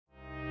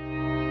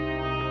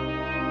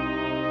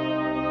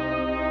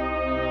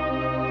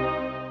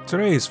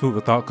Today's food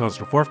for thought comes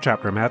from the 4th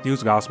chapter of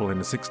Matthew's Gospel in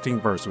the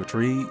 16th verse, which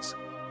reads,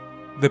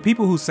 "The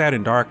people who sat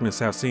in darkness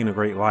have seen a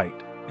great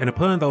light, and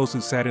upon those who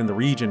sat in the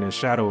region and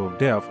shadow of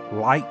death,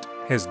 light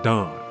has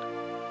dawned."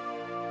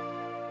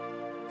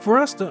 For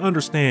us to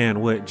understand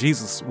what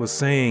Jesus was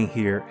saying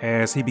here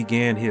as he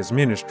began his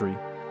ministry,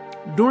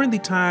 during the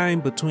time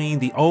between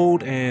the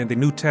Old and the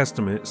New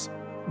Testaments,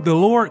 the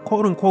Lord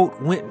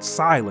quote-unquote went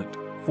silent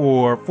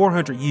for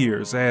 400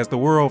 years as the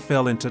world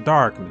fell into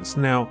darkness.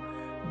 Now,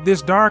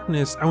 this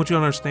darkness, I want you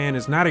to understand,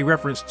 is not a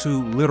reference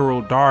to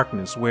literal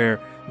darkness where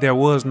there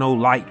was no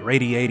light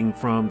radiating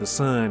from the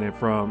sun and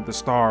from the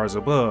stars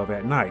above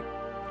at night.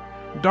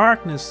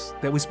 Darkness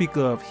that we speak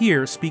of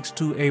here speaks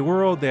to a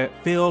world that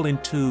fell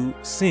into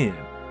sin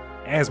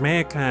as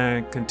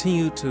mankind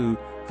continued to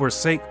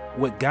forsake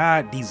what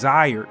God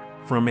desired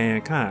from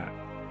mankind.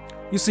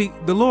 You see,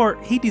 the Lord,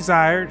 he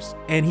desires,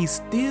 and he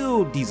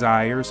still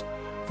desires,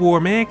 for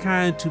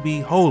mankind to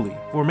be holy,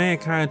 for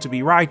mankind to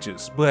be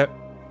righteous. But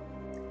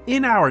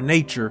in our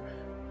nature,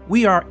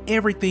 we are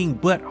everything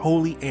but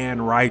holy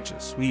and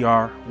righteous. We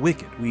are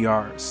wicked. We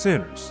are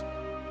sinners.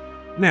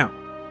 Now,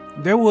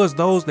 there was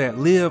those that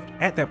lived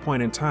at that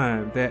point in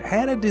time that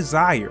had a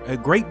desire, a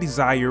great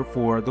desire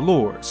for the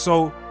Lord.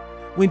 So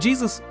when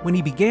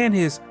he began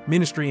his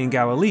ministry in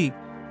Galilee,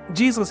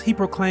 Jesus, he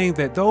proclaimed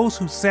that those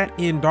who sat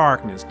in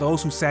darkness,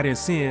 those who sat in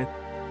sin,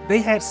 they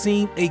had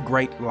seen a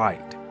great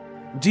light.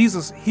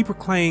 Jesus, he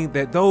proclaimed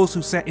that those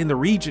who sat in the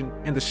region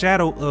and the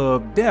shadow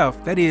of death,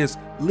 that is,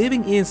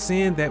 living in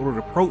sin that would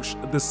approach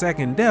the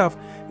second death,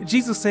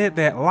 Jesus said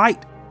that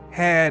light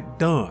had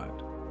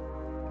dawned.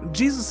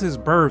 Jesus'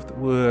 birth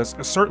was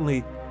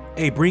certainly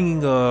a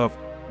bringing of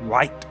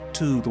light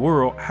to the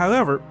world.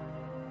 However,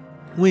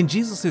 when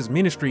Jesus'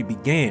 ministry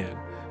began,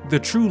 the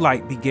true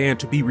light began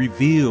to be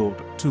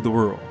revealed to the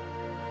world.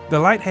 The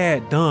light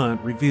had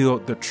dawned,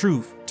 revealed the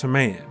truth to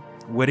man.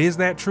 What is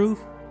that truth?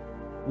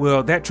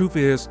 Well, that truth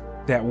is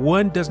that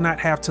one does not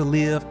have to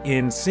live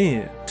in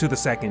sin to the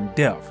second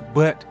death,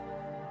 but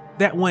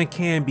that one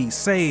can be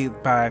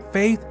saved by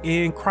faith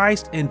in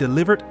Christ and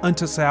delivered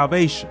unto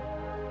salvation.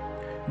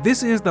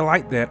 This is the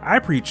light that I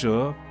preach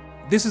of.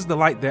 This is the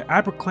light that I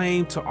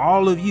proclaim to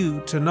all of you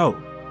to know.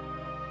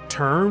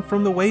 Turn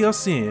from the way of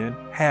sin,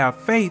 have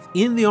faith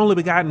in the only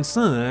begotten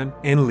Son,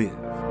 and live.